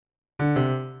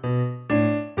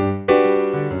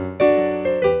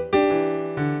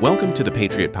Welcome to the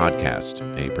Patriot Podcast,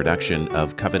 a production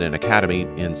of Covenant Academy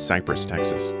in Cypress,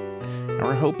 Texas.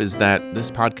 Our hope is that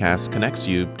this podcast connects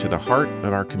you to the heart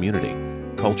of our community,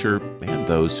 culture, and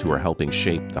those who are helping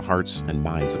shape the hearts and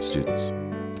minds of students.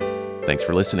 Thanks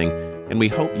for listening, and we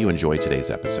hope you enjoy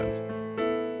today's episode.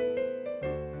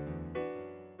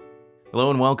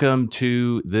 Hello and welcome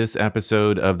to this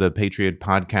episode of the Patriot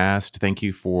Podcast. Thank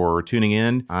you for tuning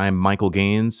in. I'm Michael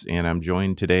Gaines, and I'm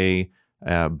joined today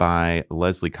by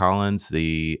Leslie Collins,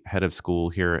 the head of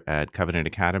school here at Covenant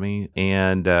Academy.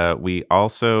 And we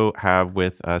also have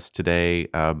with us today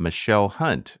Michelle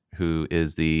Hunt, who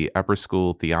is the upper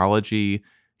school theology,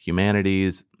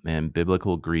 humanities, and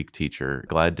biblical Greek teacher.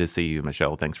 Glad to see you,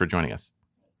 Michelle. Thanks for joining us.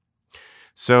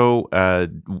 So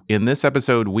in this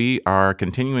episode, we are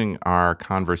continuing our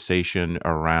conversation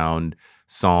around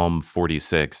Psalm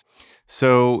 46.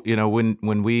 So,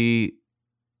 when we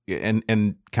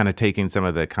and kind of taking some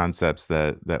of the concepts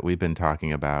that we've been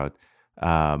talking about,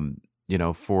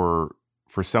 for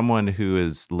someone who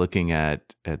is looking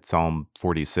at Psalm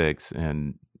 46,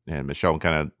 and Michelle,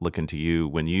 kind of looking to you,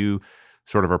 when you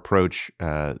sort of approach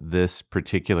this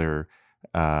particular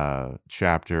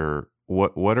chapter,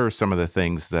 what are some of the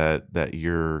things that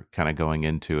you're kind of going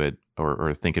into it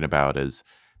or thinking about as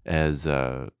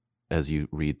you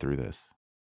read through this?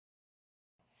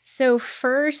 So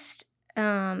first,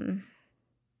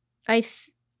 I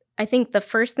think the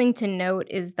first thing to note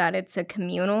is that it's a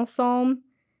communal psalm.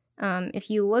 If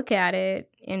you look at it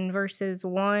in verses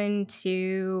 1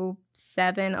 to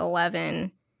 7,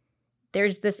 11,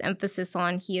 there's this emphasis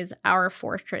on He is our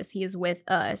fortress. He is with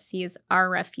us. He is our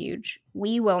refuge.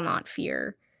 We will not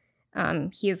fear.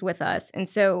 He is with us. And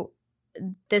so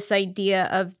this idea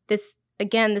of this,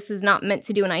 again, this is not meant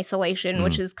to do in isolation,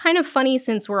 which is kind of funny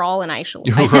since we're all in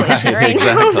isolation right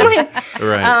exactly. now.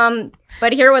 Right.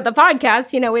 But here with the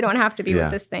podcast, we don't have to be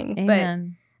with this thing.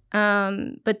 Amen.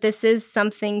 But this is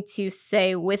something to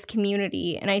say with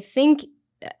community. And I think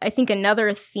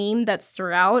another theme that's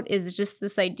throughout is just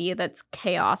this idea that's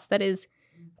chaos that is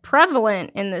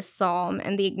prevalent in this psalm,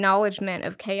 and the acknowledgement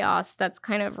of chaos that's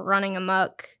kind of running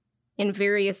amok in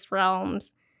various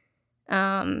realms.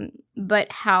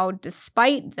 But how,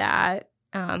 despite that,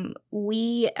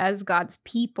 we as God's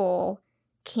people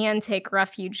can take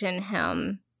refuge in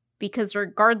Him, because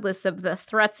regardless of the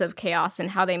threats of chaos and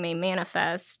how they may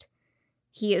manifest,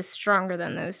 He is stronger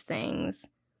than those things.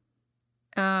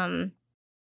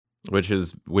 Which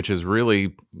is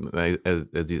really,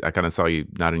 as I kind of saw you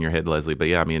nodding your head, Leslie, but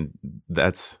yeah, I mean,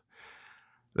 that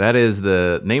is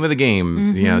the name of the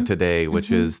game, today, which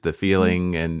is the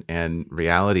feeling and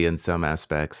reality in some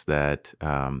aspects that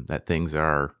that things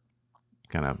are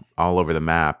kind of all over the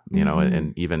map,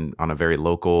 and even on a very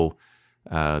local,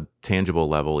 tangible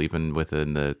level, even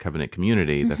within the Covenant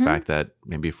community, the fact that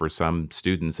maybe for some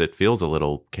students it feels a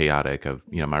little chaotic of,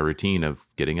 my routine of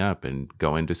getting up and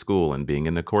going to school and being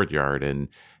in the courtyard and,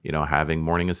 having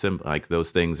morning assembly, like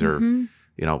those things are,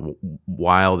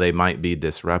 while they might be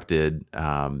disrupted,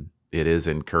 it is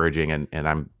encouraging. And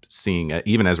I'm seeing,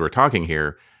 even as we're talking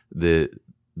here, the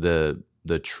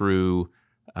true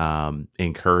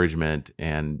encouragement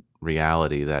and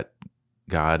reality that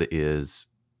God is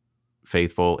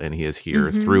faithful and He is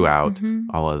here throughout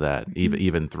all of that,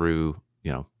 even through,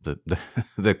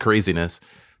 the craziness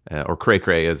or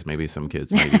cray-cray, as maybe some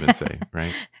kids might even say,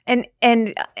 right?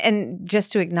 And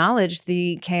just to acknowledge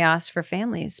the chaos for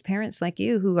families, parents like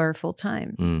you who are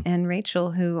full-time and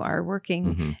Rachel who are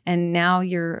working, and now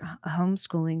you're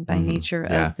homeschooling by nature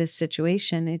of this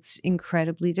situation. It's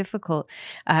incredibly difficult.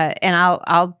 And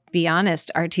I'll be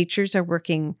honest, our teachers are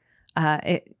working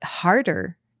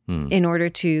harder in order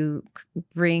to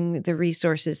bring the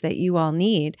resources that you all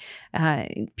need.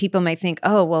 People might think,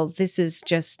 oh, well, this is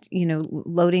just,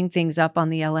 loading things up on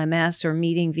the LMS or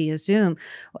meeting via Zoom.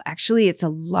 Well, actually, it's a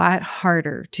lot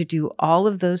harder to do all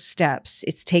of those steps.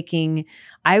 It's taking,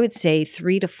 I would say,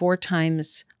 3 to 4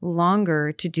 times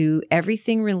longer to do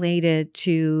everything related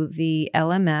to the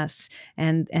LMS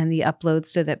and the uploads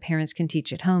so that parents can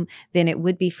teach at home than it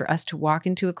would be for us to walk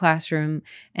into a classroom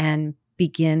and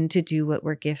begin to do what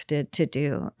we're gifted to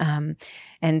do.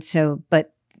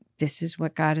 But this is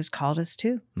what God has called us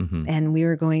to. And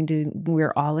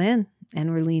we're all in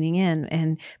and we're leaning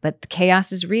in. But the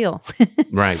chaos is real.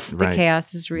 Right. The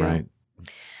chaos is real. Right.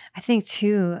 I think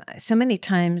too, so many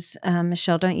times,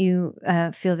 Michelle, don't you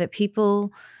feel that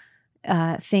people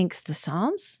think the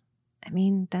Psalms? I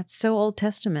mean, that's so Old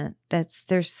Testament.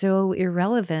 They're so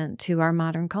irrelevant to our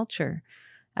modern culture.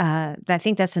 I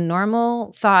think that's a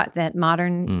normal thought that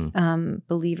modern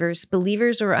believers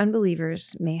or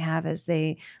unbelievers may have as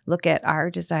they look at our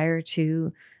desire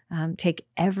to take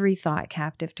every thought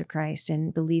captive to Christ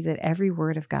and believe that every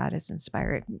word of God is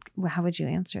inspired. How would you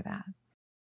answer that?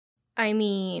 I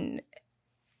mean,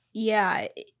 yeah,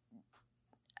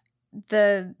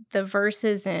 the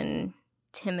verses in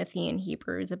Timothy and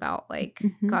Hebrews about like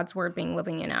God's word being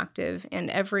living and active, and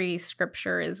every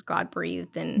scripture is God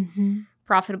breathed and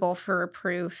profitable for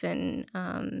reproof and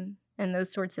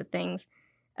those sorts of things.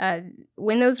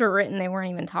 When those were written, they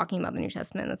weren't even talking about the New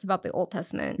Testament. That's about the Old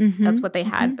Testament. That's what they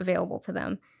had available to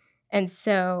them. And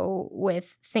so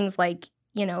with things like,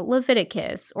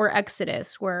 Leviticus or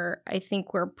Exodus, where I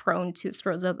think we're prone to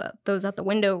throw those out the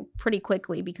window pretty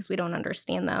quickly because we don't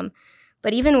understand them.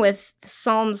 But even with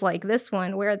Psalms like this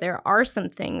one, where there are some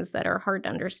things that are hard to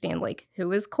understand, like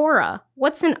who is Korah?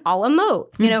 What's an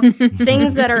alamot?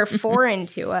 Things that are foreign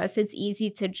to us, it's easy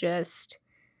to just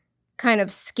kind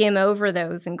of skim over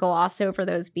those and gloss over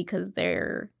those because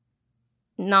they're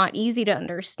not easy to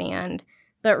understand.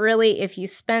 But really, if you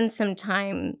spend some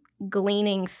time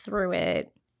gleaning through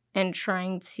it and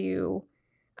trying to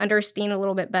understand a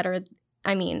little bit better,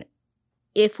 I mean,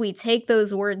 if we take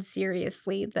those words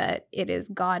seriously, that it is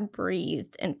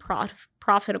God-breathed and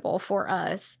profitable for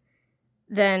us,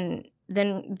 then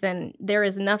there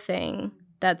is nothing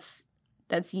that's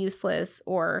useless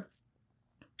or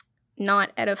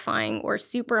not edifying or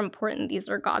super important. These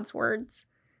are God's words.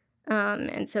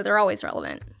 And so they're always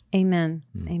relevant. Amen.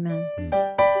 Amen.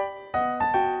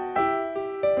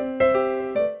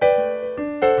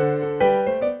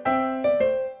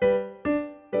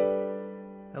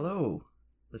 Hello,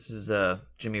 this is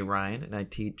Jimmy Ryan, and I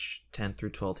teach 10th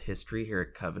through 12th history here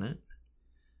at Covenant.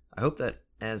 I hope that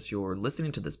as you're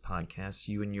listening to this podcast,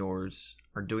 you and yours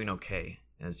are doing okay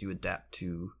as you adapt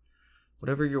to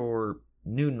whatever your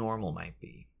new normal might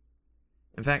be.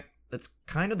 In fact, that's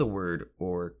kind of the word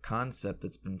or concept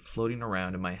that's been floating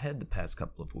around in my head the past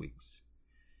couple of weeks.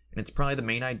 And it's probably the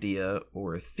main idea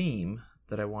or theme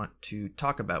that I want to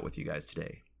talk about with you guys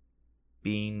today: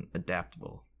 being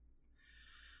adaptable.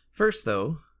 First,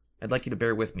 though, I'd like you to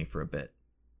bear with me for a bit.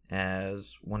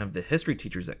 As one of the history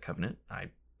teachers at Covenant,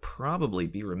 I'd probably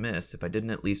be remiss if I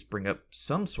didn't at least bring up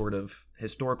some sort of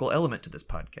historical element to this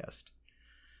podcast.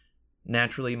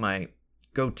 Naturally, my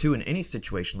go-to in any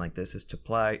situation like this is to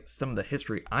apply some of the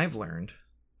history I've learned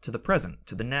to the present,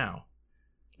 to the now.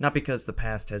 Not because the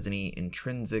past has any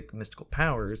intrinsic mystical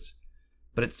powers,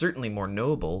 but it's certainly more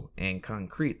knowable and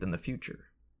concrete than the future,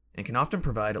 and can often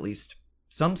provide at least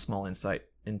some small insight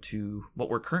into what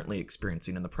we're currently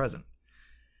experiencing in the present.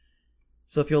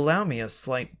 So if you'll allow me a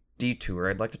slight detour,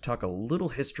 I'd like to talk a little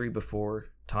history before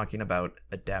talking about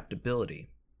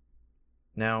adaptability.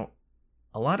 Now,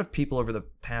 a lot of people over the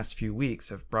past few weeks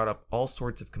have brought up all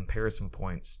sorts of comparison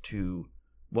points to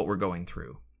what we're going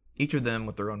through, each of them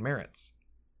with their own merits.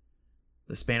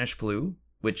 The Spanish flu,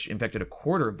 which infected a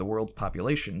quarter of the world's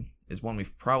population, is one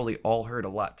we've probably all heard a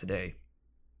lot today.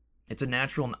 It's a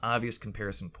natural and obvious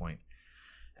comparison point,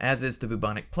 as is the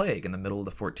bubonic plague in the middle of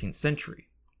the 14th century.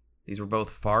 These were both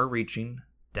far-reaching,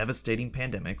 devastating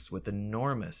pandemics with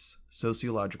enormous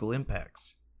sociological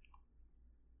impacts.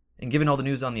 And given all the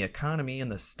news on the economy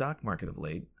and the stock market of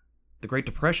late, the Great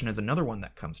Depression is another one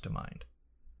that comes to mind.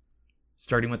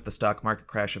 Starting with the stock market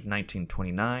crash of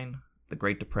 1929, the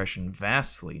Great Depression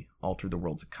vastly altered the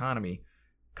world's economy,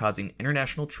 causing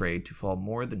international trade to fall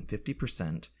more than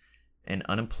 50% and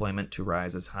unemployment to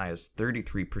rise as high as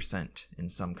 33% in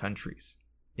some countries.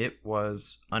 It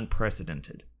was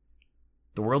unprecedented.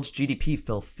 The world's GDP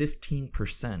fell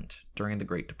 15% during the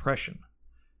Great Depression.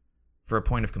 For a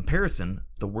point of comparison,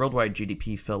 the worldwide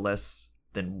GDP fell less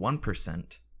than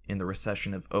 1% in the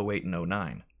recession of 2008 and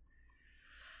 2009.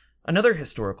 Another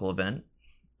historical event,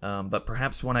 but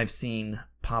perhaps one I've seen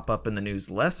pop up in the news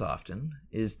less often,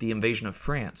 is the invasion of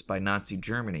France by Nazi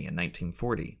Germany in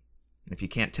 1940. And if you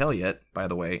can't tell yet, by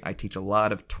the way, I teach a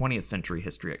lot of 20th century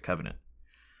history at Covenant.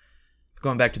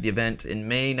 Going back to the event, in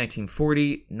May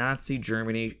 1940, Nazi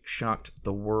Germany shocked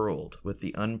the world with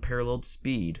the unparalleled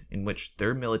speed in which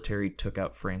their military took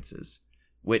out France's,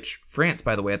 which France,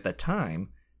 by the way, at that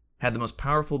time, had the most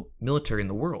powerful military in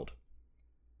the world.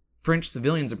 French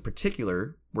civilians in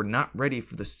particular were not ready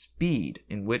for the speed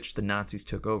in which the Nazis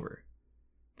took over.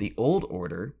 The old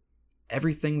order,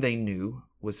 everything they knew,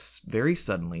 was very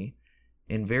suddenly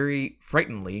and very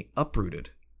frighteningly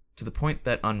uprooted, to the point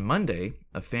that on Monday,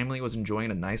 a family was enjoying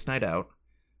a nice night out,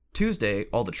 Tuesday,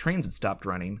 all the trains had stopped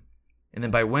running, and then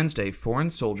by Wednesday, foreign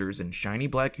soldiers in shiny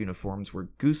black uniforms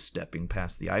were goose-stepping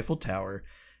past the Eiffel Tower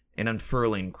and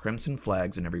unfurling crimson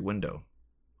flags in every window.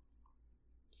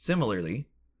 Similarly,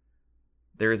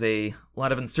 there is a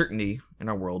lot of uncertainty in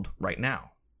our world right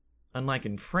now. unlike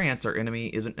in France, our enemy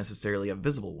isn't necessarily a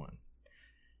visible one.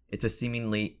 It's a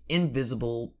seemingly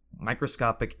invisible,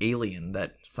 microscopic alien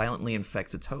that silently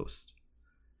infects its host.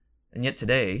 And yet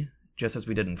today, just as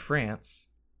we did in France,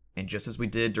 and just as we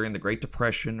did during the Great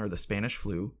Depression or the Spanish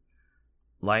flu,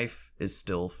 life is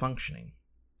still functioning.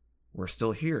 We're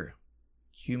still here.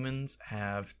 Humans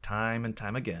have time and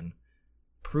time again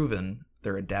proven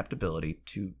their adaptability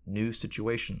to new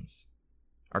situations.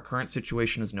 Our current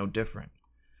situation is no different.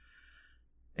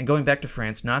 And going back to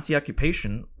France, Nazi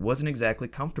occupation wasn't exactly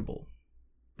comfortable.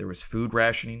 There was food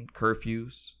rationing,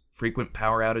 curfews, frequent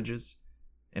power outages,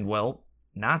 and, well,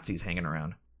 Nazis hanging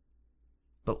around.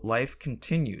 But life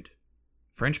continued.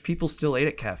 French people still ate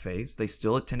at cafes, they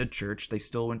still attended church, they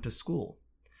still went to school.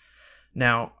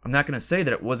 Now, I'm not going to say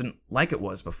that it wasn't like it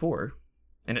was before,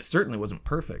 and it certainly wasn't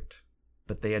perfect,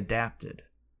 but they adapted.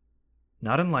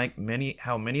 Not unlike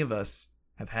how many of us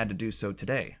have had to do so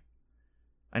today.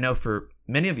 I know for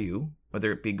many of you,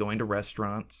 whether it be going to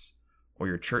restaurants, or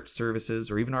your church services,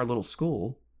 or even our little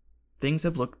school, things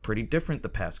have looked pretty different the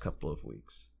past couple of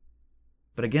weeks.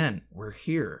 But again, we're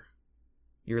here.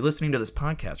 You're listening to this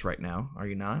podcast right now, are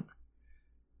you not?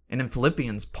 And in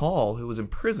Philippians, Paul, who was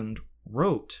imprisoned,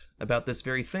 wrote about this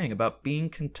very thing, about being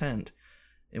content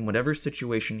in whatever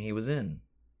situation he was in,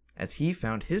 as he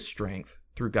found his strength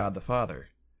through God the Father.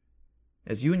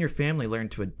 As you and your family learn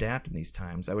to adapt in these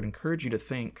times, I would encourage you to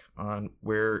think on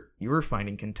where you're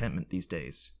finding contentment these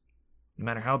days, no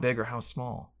matter how big or how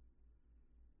small.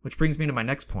 Which brings me to my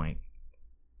next point.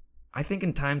 I think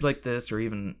in times like this, or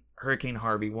even Hurricane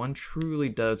Harvey, one truly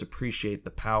does appreciate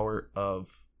the power of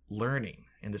learning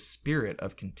and the spirit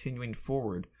of continuing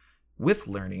forward with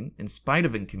learning in spite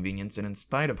of inconvenience and in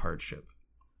spite of hardship.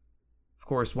 Of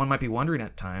course, one might be wondering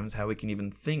at times how we can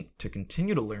even think to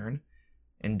continue to learn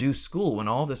and do school when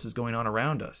all this is going on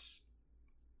around us.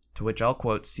 To which I'll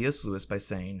quote C.S. Lewis by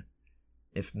saying,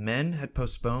 "If men had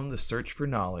postponed the search for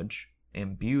knowledge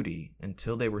and beauty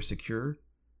until they were secure,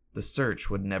 the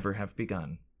search would never have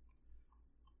begun."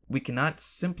 We cannot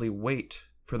simply wait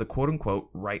for the quote-unquote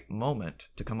right moment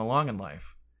to come along in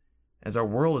life, as our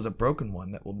world is a broken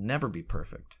one that will never be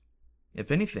perfect.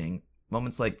 If anything,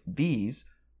 moments like these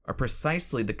are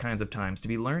precisely the kinds of times to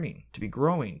be learning, to be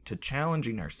growing, to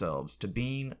challenging ourselves, to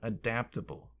being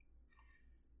adaptable.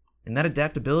 And that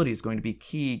adaptability is going to be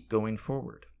key going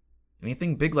forward.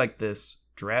 Anything big like this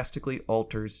drastically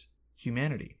alters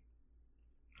humanity.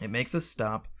 It makes us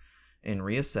stop and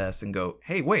reassess and go,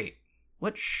 hey, wait,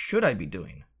 what should I be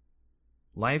doing?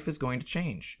 Life is going to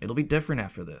change. It'll be different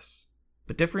after this.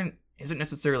 But different isn't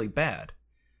necessarily bad,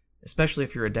 especially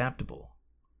if you're adaptable.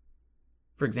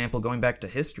 For example, going back to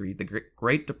history, the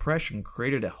Great Depression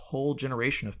created a whole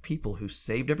generation of people who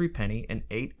saved every penny and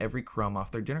ate every crumb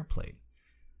off their dinner plate.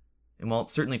 And while it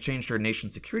certainly changed our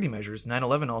nation's security measures,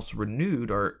 9/11 also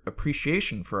renewed our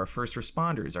appreciation for our first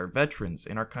responders, our veterans,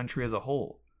 and our country as a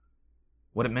whole.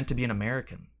 What it meant to be an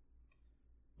American.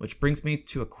 Which brings me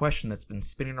to a question that's been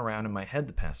spinning around in my head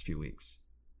the past few weeks.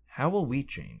 How will we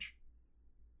change?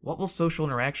 What will social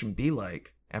interaction be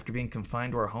like after being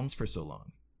confined to our homes for so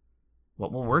long?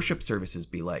 What will worship services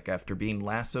be like after being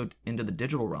lassoed into the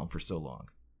digital realm for so long?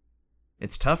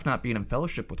 It's tough not being in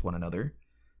fellowship with one another,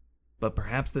 but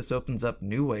perhaps this opens up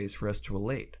new ways for us to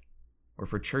relate, or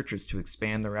for churches to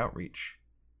expand their outreach.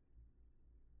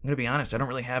 I'm going to be honest, I don't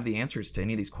really have the answers to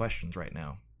any of these questions right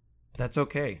now. But that's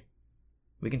okay.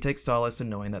 We can take solace in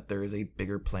knowing that there is a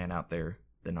bigger plan out there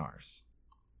than ours.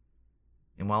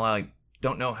 And while I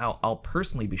don't know how I'll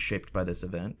personally be shaped by this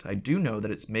event, I do know that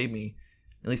it's made me,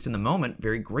 at least in the moment,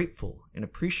 very grateful and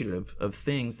appreciative of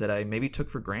things that I maybe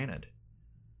took for granted.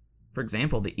 For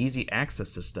example, the easy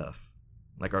access to stuff,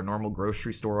 like our normal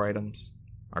grocery store items,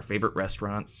 our favorite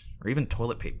restaurants, or even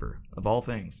toilet paper, of all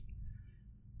things.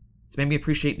 It's made me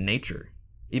appreciate nature,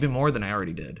 even more than I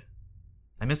already did.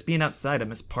 I miss being outside, I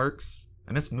miss parks,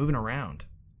 I miss moving around,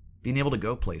 being able to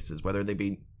go places, whether they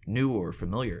be new or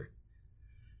familiar.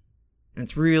 And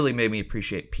it's really made me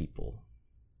appreciate people.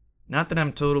 Not that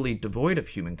I'm totally devoid of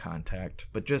human contact,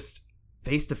 but just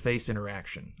face-to-face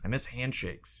interaction. I miss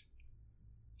handshakes,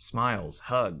 smiles,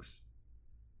 hugs.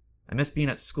 I miss being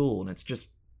at school, and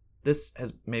this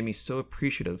has made me so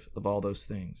appreciative of all those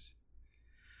things.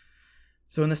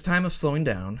 So in this time of slowing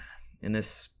down, in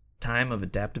this time of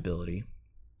adaptability,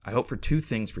 I hope for two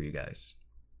things for you guys.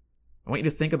 I want you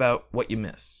to think about what you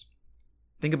miss.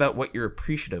 Think about what you're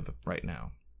appreciative of right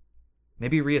now.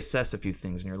 Maybe reassess a few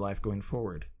things in your life going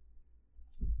forward.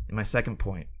 And my second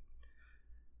point,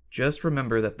 just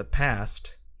remember that the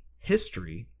past,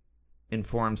 history,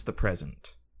 informs the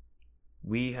present.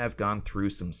 We have gone through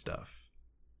some stuff,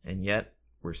 and yet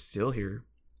we're still here.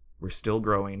 We're still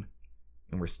growing,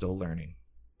 and we're still learning.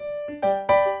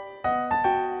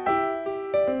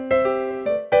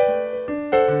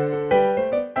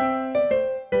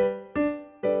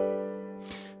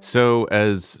 So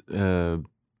as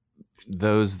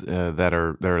those that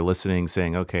are listening,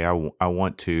 saying, "Okay, I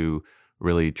want to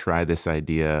really try this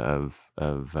idea of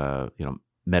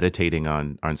meditating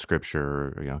on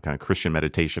Scripture, or, kind of Christian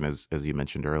meditation, as you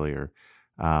mentioned earlier."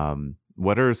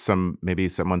 What are some, maybe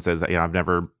someone says, I've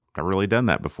never really done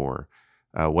that before.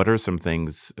 What are some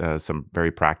things, some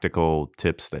very practical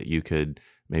tips that you could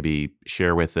maybe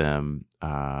share with them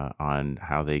on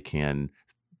how they can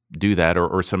do that,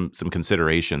 or some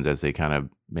considerations as they kind of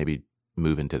maybe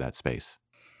move into that space?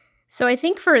 So I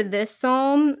think for this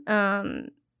psalm,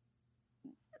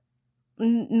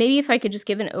 maybe if I could just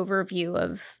give an overview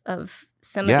of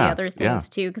some of the other things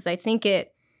too, because I think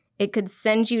it could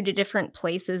send you to different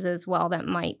places as well that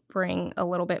might bring a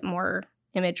little bit more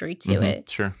imagery to it.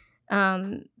 Sure.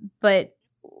 But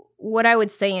what I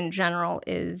would say in general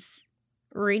is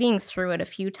reading through it a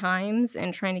few times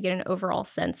and trying to get an overall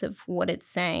sense of what it's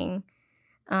saying.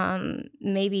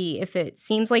 Maybe if it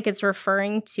seems like it's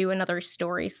referring to another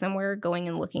story somewhere, going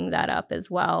and looking that up as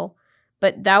well.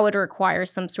 But that would require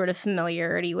some sort of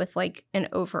familiarity with like an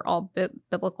overall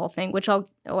biblical thing, which I'll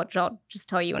just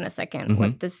tell you in a second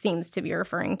what this seems to be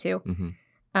referring to.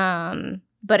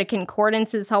 But a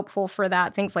concordance is helpful for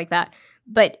that, things like that.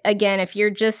 But again, if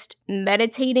you're just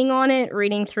meditating on it,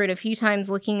 reading through it a few times,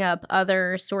 looking up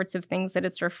other sorts of things that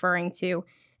it's referring to,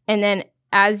 and then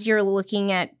as you're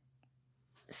looking at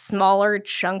smaller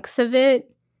chunks of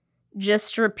it,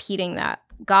 just repeating that.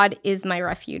 God is my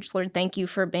refuge. Lord, thank you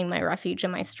for being my refuge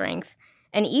and my strength.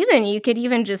 And even you could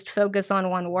even just focus on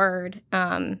one word,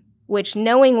 which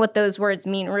knowing what those words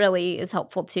mean really is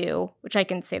helpful too, which I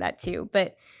can say that too.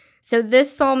 But so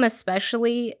this psalm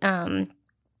especially,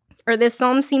 this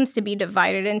psalm seems to be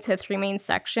divided into three main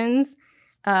sections.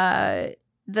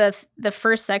 The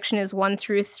first section is 1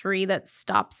 through 3 that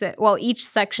stops it. Well, each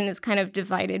section is kind of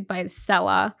divided by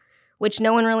Selah, which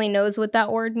no one really knows what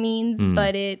that word means,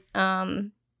 but it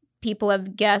people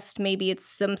have guessed maybe it's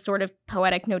some sort of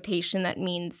poetic notation that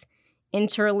means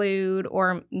interlude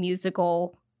or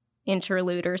musical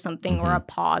interlude or something, or a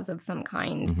pause of some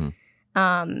kind.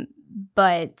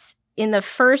 But in the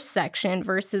first section,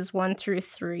 verses 1 through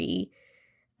 3,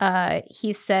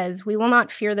 he says, "We will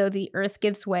not fear though the earth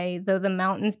gives way, though the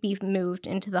mountains be moved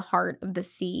into the heart of the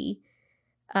sea."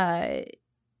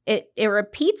 It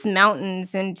repeats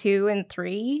mountains in 2 and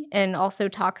 3, and also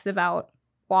talks about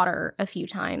water a few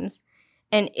times.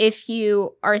 And if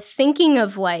you are thinking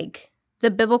of like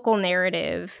the biblical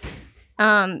narrative,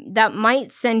 that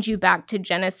might send you back to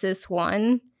Genesis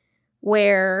 1,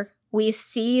 where we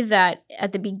see that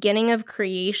at the beginning of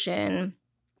creation,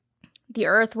 the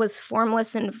earth was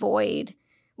formless and void,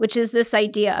 which is this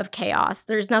idea of chaos.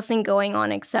 There's nothing going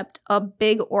on except a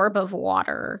big orb of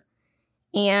water.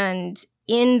 And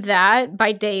in that,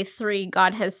 by day 3,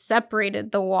 God has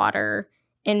separated the water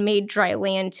and made dry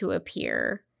land to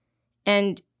appear.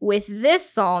 And with this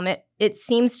psalm, it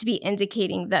seems to be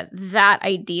indicating that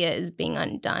idea is being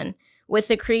undone. With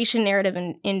the creation narrative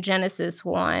in Genesis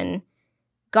 1,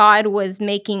 God was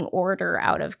making order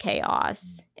out of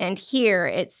chaos. And here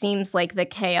it seems like the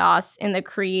chaos in the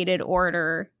created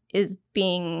order is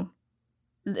being,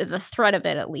 the threat of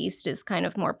it at least, is kind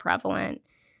of more prevalent.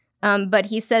 But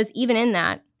he says, even in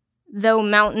that, though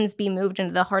mountains be moved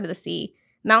into the heart of the sea,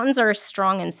 mountains are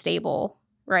strong and stable,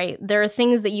 right? There are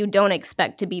things that you don't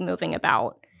expect to be moving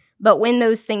about. But when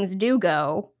those things do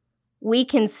go, we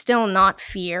can still not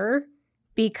fear,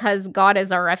 because God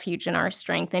is our refuge and our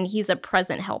strength, and he's a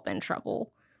present help in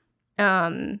trouble.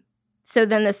 So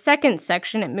then the second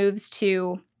section, it moves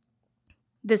to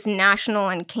this national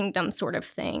and kingdom sort of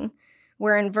thing,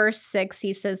 where in verse 6,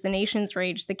 he says, "The nations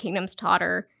rage, the kingdoms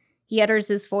totter. He utters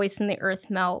his voice and the earth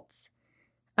melts."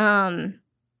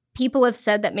 People have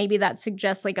said that maybe that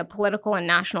suggests like a political and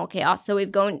national chaos. So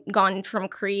we've gone from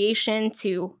creation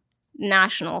to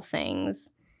national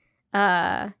things.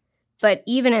 But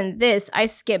even in this, I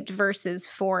skipped verses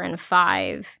 4 and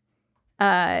 5.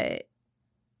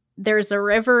 There's a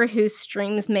river whose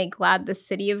streams make glad the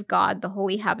city of God, the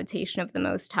holy habitation of the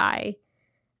Most High.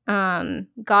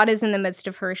 God is in the midst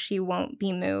of her, she won't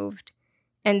be moved.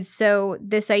 And so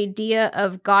this idea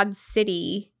of God's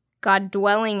city, God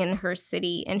dwelling in her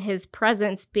city, and his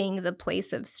presence being the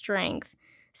place of strength.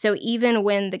 So even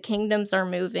when the kingdoms are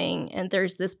moving and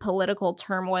there's this political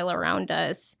turmoil around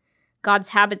us, God's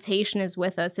habitation is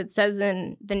with us. It says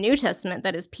in the New Testament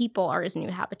that his people are his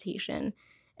new habitation.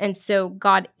 And so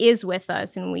God is with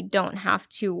us, and we don't have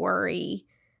to worry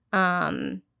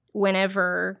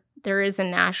whenever there is a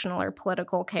national or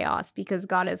political chaos, because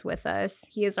God is with us.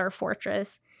 He is our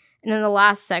fortress. And in the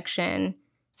last section,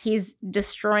 he's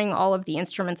destroying all of the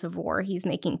instruments of war. He's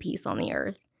making peace on the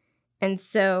earth. And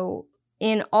so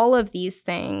in all of these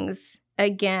things,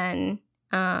 again,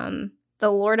 the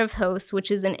Lord of hosts,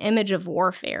 which is an image of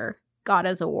warfare, God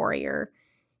as a warrior,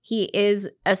 he is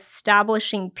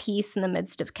establishing peace in the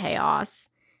midst of chaos.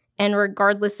 And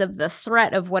regardless of the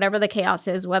threat of whatever the chaos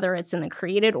is, whether it's in the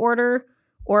created order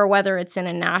or whether it's in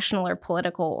a national or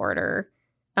political order,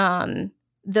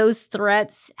 those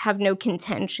threats have no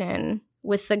contention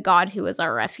with the God who is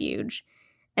our refuge.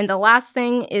 And the last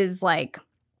thing is like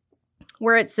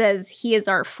where it says he is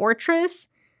our fortress.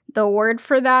 The word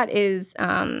for that is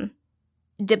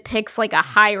depicts like a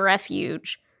high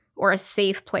refuge or a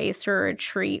safe place or a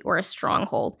retreat or a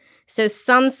stronghold. So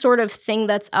some sort of thing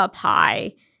that's up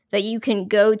high that you can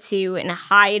go to and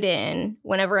hide in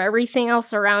whenever everything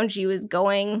else around you is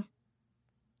going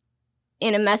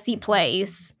in a messy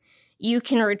place. You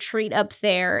can retreat up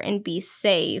there and be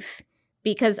safe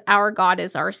because our God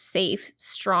is our safe,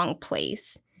 strong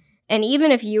place. And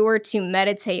even if you were to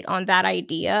meditate on that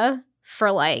idea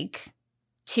for like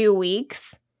 2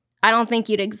 weeks, I don't think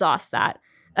you'd exhaust that,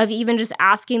 of even just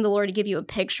asking the Lord to give you a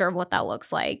picture of what that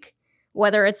looks like,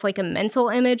 whether it's like a mental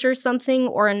image or something,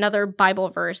 or another Bible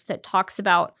verse that talks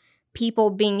about people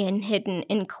being hidden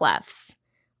in clefts,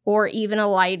 or even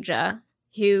Elijah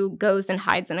who goes and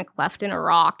hides in a cleft in a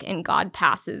rock and God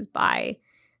passes by.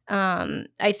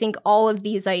 I think all of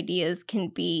these ideas can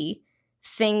be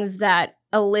things that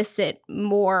elicit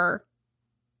more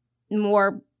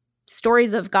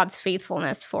stories of God's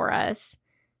faithfulness for us,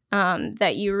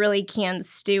 that you really can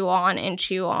stew on and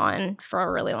chew on for a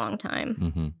really long time.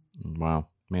 Mm-hmm. Wow,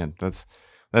 man, that's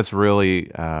really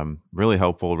really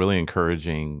helpful, really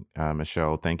encouraging,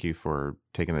 Michelle. Thank you for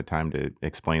taking the time to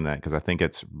explain that, because I think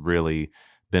it's really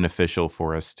beneficial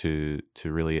for us to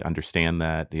really understand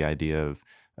that, the idea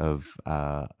of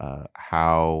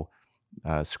how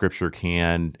Scripture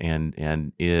can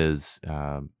and is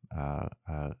a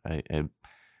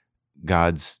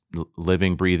God's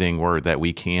living, breathing word, that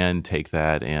we can take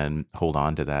that and hold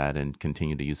on to that and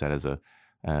continue to use that as a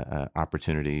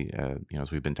opportunity,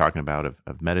 as we've been talking about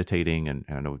of meditating, and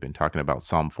I know we've been talking about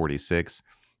Psalm 46,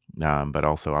 but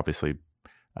also obviously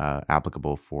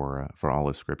applicable for all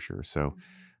of Scripture. So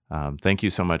thank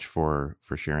you so much for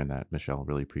sharing that, Michelle.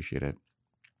 Really appreciate it.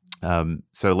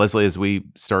 So Leslie, as we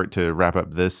start to wrap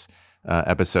up this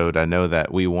episode, I know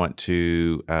that we want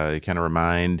to kind of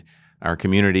remind our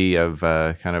community of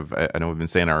I know we've been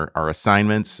saying our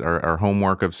assignments, our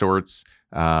homework of sorts.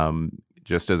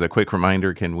 Just as a quick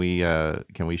reminder, can we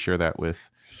share that with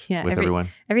everyone?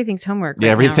 Everything's homework.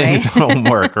 Yeah, everything's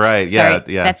homework, right? Sorry,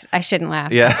 yeah. I shouldn't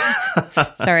laugh. Yeah.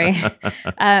 Sorry.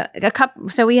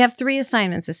 So we have 3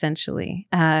 assignments essentially.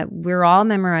 We're all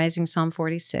memorizing Psalm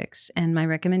 46, and my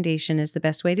recommendation is the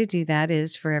best way to do that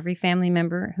is for every family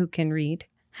member who can read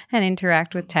and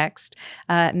interact with text,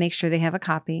 make sure they have a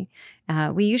copy.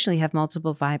 We usually have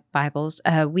multiple Bibles.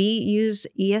 We use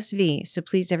ESV, so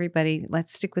please, everybody,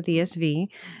 let's stick with ESV.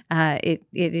 It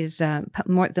is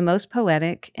the most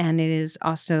poetic, and it is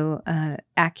also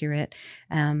accurate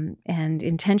and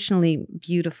intentionally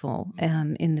beautiful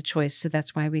in the choice. So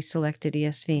that's why we selected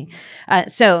ESV.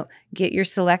 So get your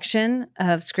selection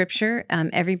of Scripture.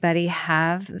 Everybody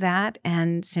have that,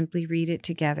 and simply read it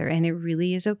together. And it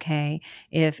really is okay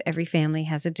if every family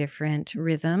has a different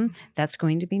rhythm. That's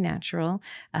going to be natural.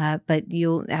 But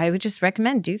I would just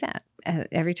recommend do that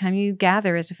every time you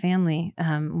gather as a family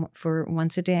for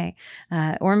once a day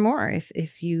or more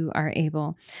if you are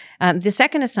able. The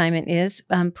second assignment is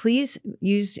please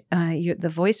use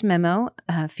the voice memo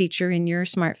feature in your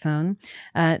smartphone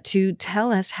to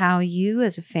tell us how you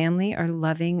as a family are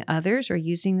loving others or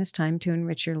using this time to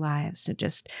enrich your lives. So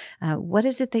just what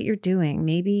is it that you're doing?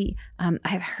 Maybe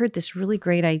I've heard this really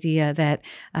great idea that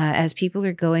as people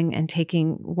are going and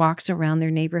taking walks around their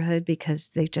neighborhood because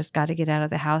they've just got to get out of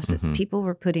the house, people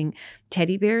were putting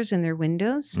teddy bears in their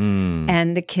windows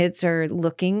and the kids are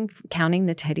counting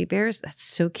the teddy bears. That's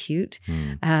so cute.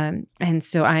 And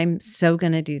so I'm so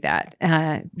going to do that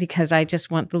because I just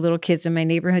want the little kids in my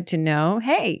neighborhood to know,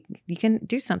 hey, you can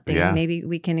do something. Yeah. Maybe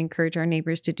we can encourage our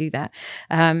neighbors to do that.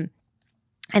 And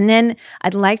then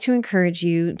I'd like to encourage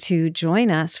you to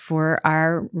join us for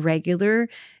our regular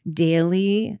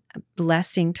daily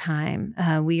blessing time.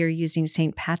 We are using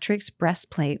St. Patrick's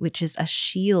breastplate, which is a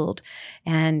shield,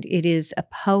 and it is a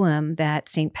poem that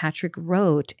St. Patrick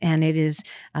wrote, and it is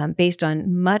based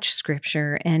on much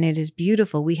scripture, and it is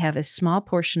beautiful. We have a small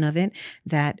portion of it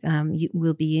that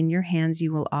will be in your hands.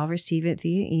 You will all receive it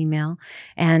via email,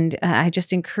 and I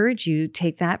just encourage you,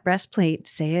 take that breastplate,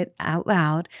 say it out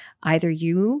loud, either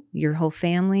you, your whole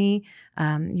family,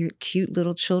 your cute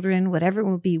little children, whatever it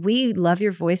will be. We love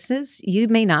your voices. You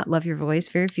may not love your voice.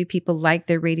 Very few people like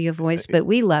their radio voice, but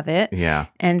we love it. Yeah.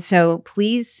 And so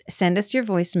please send us your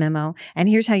voice memo. And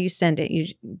here's how you send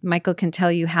it. Michael can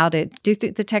tell you how to do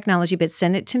the technology, but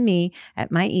send it to me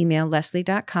at my email,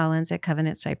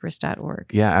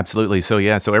 leslie.collins@covenantcypress.org. Yeah, absolutely. So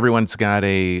everyone's got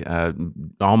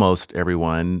almost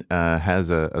everyone has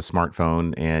a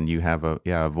smartphone, and you have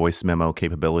a voice memo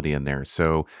capability in there.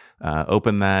 So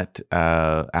open that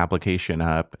application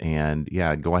up, and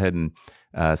go ahead and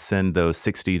send those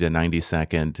 60 to 90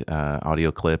 second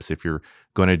audio clips. If you're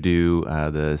going to do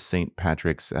the St.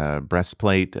 Patrick's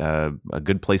breastplate, a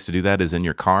good place to do that is in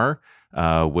your car,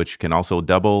 which can also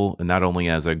double not only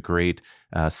as a great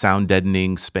sound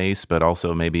deadening space, but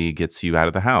also maybe gets you out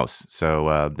of the house.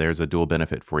 So there's a dual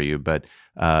benefit for you. But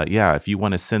if you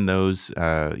want to send those,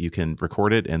 you can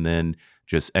record it and then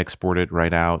just export it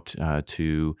right out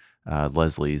to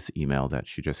Leslie's email that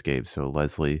she just gave. So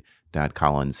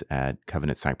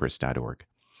leslie.collins@covenantcypress.org.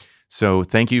 So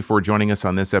thank you for joining us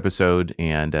on this episode,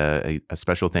 and a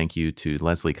special thank you to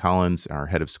Leslie Collins, our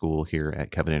head of school here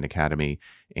at Covenant Academy,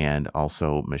 and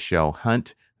also Michelle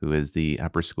Hunt, who is the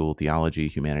upper school theology,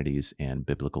 humanities, and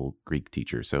biblical Greek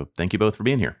teacher. So thank you both for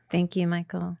being here. Thank you,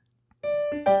 Michael.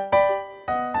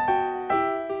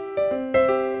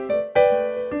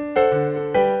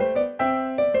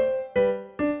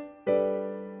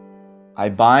 I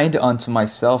bind unto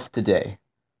myself today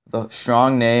the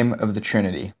strong name of the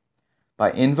Trinity,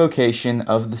 by invocation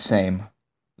of the same,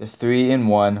 the three in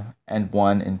one and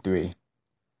one in three.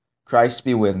 Christ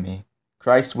be with me,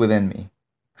 Christ within me,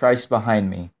 Christ behind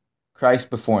me,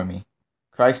 Christ before me,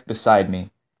 Christ beside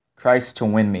me, Christ to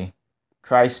win me,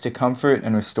 Christ to comfort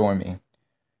and restore me,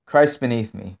 Christ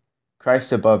beneath me,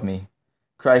 Christ above me,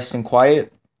 Christ in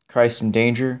quiet, Christ in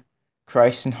danger,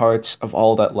 Christ in hearts of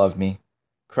all that love me,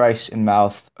 Christ in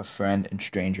mouth of friend and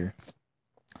stranger.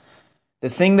 The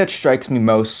thing that strikes me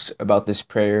most about this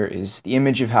prayer is the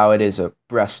image of how it is a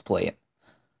breastplate.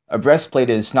 A breastplate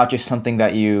is not just something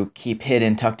that you keep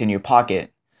hidden, tucked in your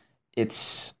pocket.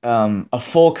 It's a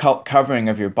full covering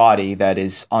of your body that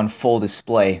is on full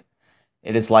display.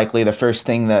 It is likely the first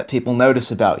thing that people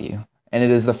notice about you, and it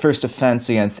is the first defense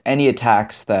against any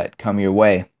attacks that come your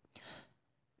way.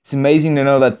 It's amazing to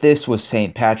know that this was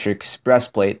St. Patrick's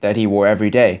breastplate that he wore every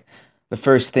day. The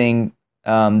first thing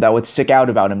that would stick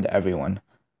out about him to everyone.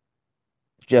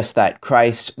 Just that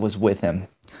Christ was with him.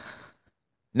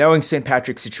 Knowing St.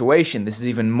 Patrick's situation, this is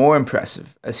even more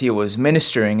impressive, as he was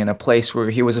ministering in a place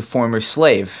where he was a former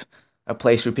slave, a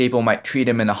place where people might treat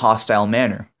him in a hostile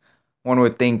manner. One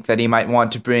would think that he might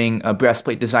want to bring a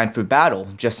breastplate designed for battle,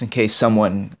 just in case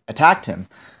someone attacked him,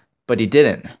 but he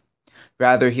didn't.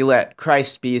 Rather, he let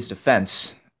Christ be his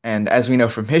defense, and as we know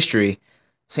from history,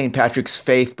 St. Patrick's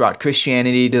faith brought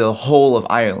Christianity to the whole of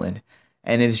Ireland,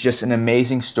 and it is just an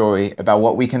amazing story about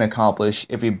what we can accomplish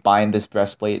if we bind this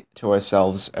breastplate to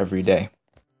ourselves every day.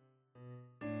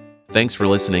 Thanks for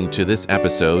listening to this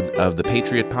episode of the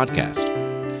Patriot Podcast.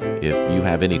 If you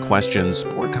have any questions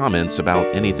or comments about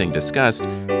anything discussed,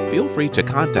 feel free to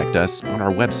contact us on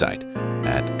our website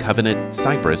at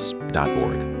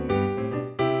covenantcypress.org.